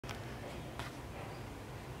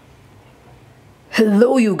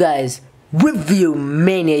Hello you guys, Review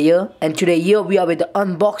Mania here, and today here we are with the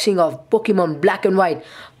unboxing of Pokemon Black and White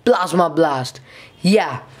Plasma Blast.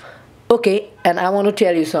 Yeah, okay, and I want to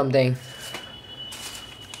tell you something.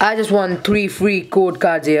 I just won 3 free code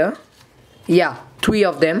cards here. Yeah, 3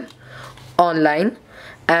 of them online,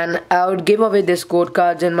 and I would give away these code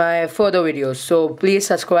cards in my further videos. So please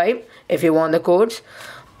subscribe if you want the codes,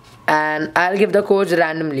 and I'll give the codes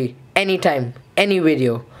randomly anytime, any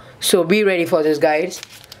video. So be ready for this, guys.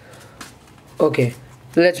 Okay,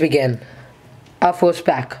 let's begin. Our first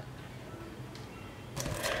pack.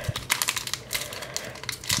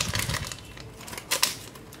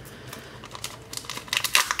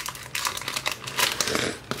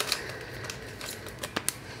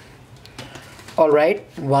 Alright,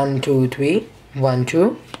 1, 2, 3, 1,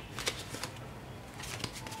 2.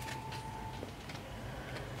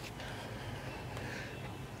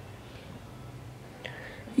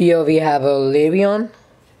 Here we have a Larion,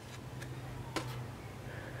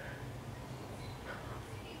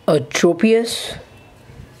 a Tropius,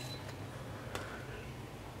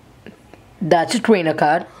 that's a trainer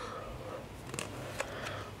card.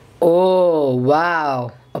 Oh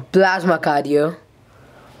wow, a plasma card here.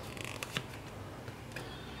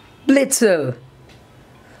 Blitzel,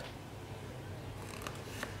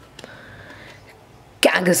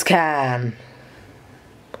 Kangaskhan.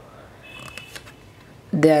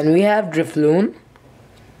 Then we have Drifloon,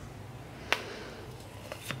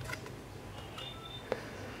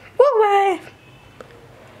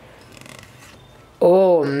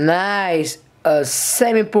 oh nice, a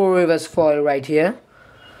semi-pro reverse foil right here,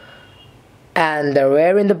 and the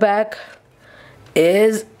rare in the back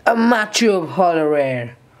is a Machoke holo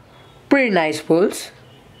rare. Pretty nice pulls.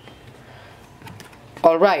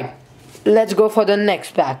 Alright, let's go for the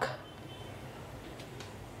next pack.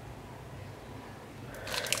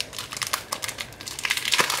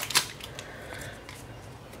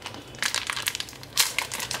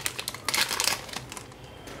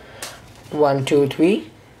 One, two, three.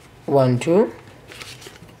 1, 2.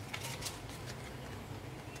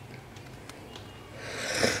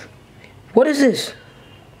 What is this?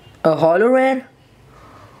 A holo rare?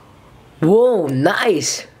 Whoa,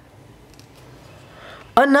 nice.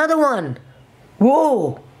 Another one.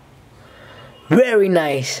 Whoa, very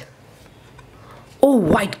nice. Oh,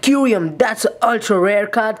 White Curium, that's an ultra rare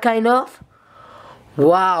card kind of.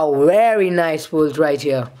 Wow, very nice pulls right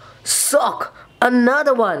here. Sock,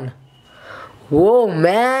 another one. Whoa,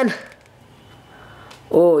 man.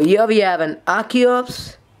 Oh, here we have an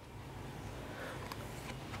Archeops.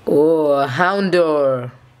 Oh, a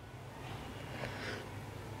Houndour.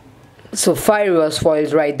 So 5 reverse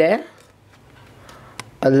foils right there.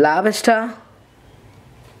 A Larvesta,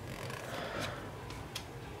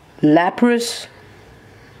 Lapras.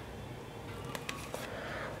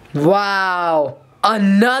 Wow,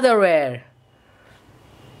 another rare.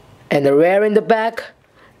 And the rare in the back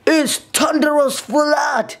is Thunderous Full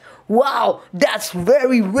Art. Wow, that's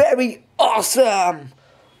very awesome.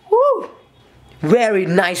 Woo. Very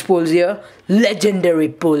nice pulls here. Legendary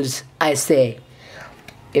pulls, I say.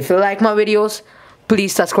 If you like my videos,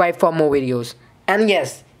 please subscribe for more videos. And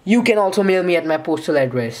yes, you can also mail me at my postal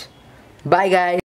address. Bye guys.